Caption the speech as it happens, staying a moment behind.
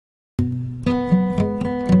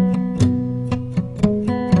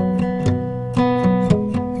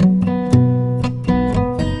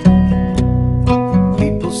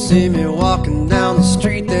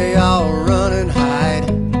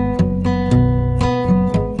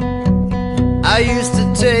used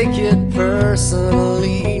to take it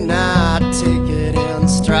personally, not take it in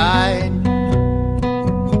stride.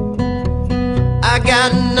 I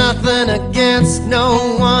got nothing against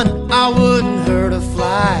no one, I wouldn't hurt a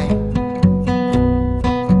fly.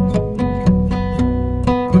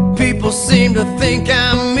 But people seem to think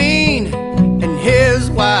I'm mean, and here's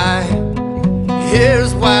why,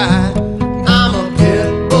 here's why. I'm a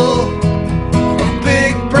pit bull, a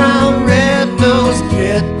big brown red-nosed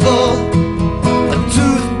pit bull, a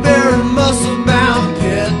tooth-bearing muscle-bound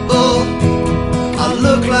pit bull. I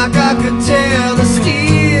look like I could tear the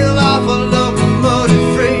steel off a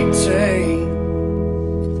locomotive freight train.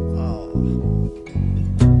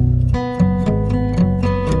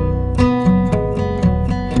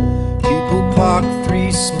 People park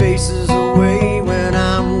 3 spaces away when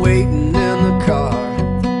I'm waiting in the car.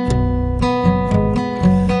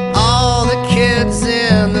 All the kids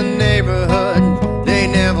in the neighborhood, they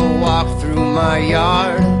never walk through my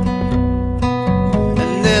yard.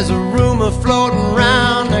 And there's a rumor floating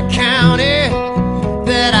around the county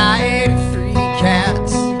that I ate 3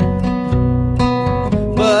 cats.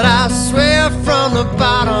 But I swear from the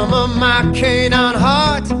bottom of my canine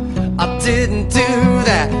heart, I didn't do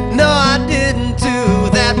that. No, I didn't do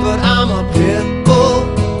that. But I'm a pit bull,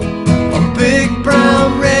 a big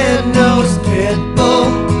brown red-nosed pit bull,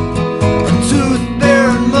 a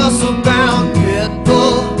tooth-bearing muscle-bound pit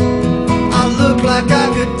bull. I look like I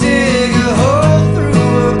could dig a hole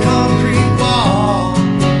through a concrete wall.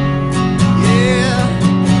 Yeah,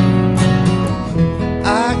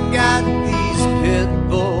 I got these pit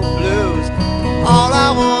bull blues. All I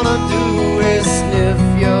wanna do is sniff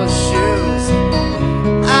your shoes.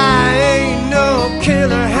 I ain't no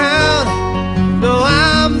killer hound, no,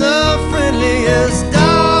 I'm the friendliest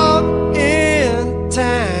dog in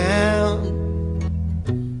town.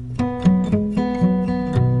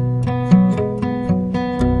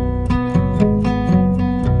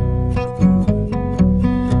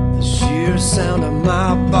 The sheer sound of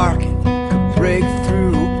my barking could break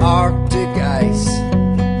through Arctic ice.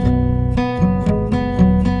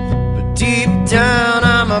 But deep down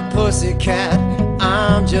I'm a pussycat,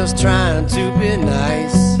 I'm just trying to be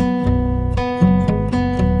nice.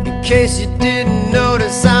 In case you didn't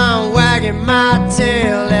notice, I'm wagging my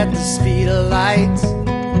tail at the speed of light.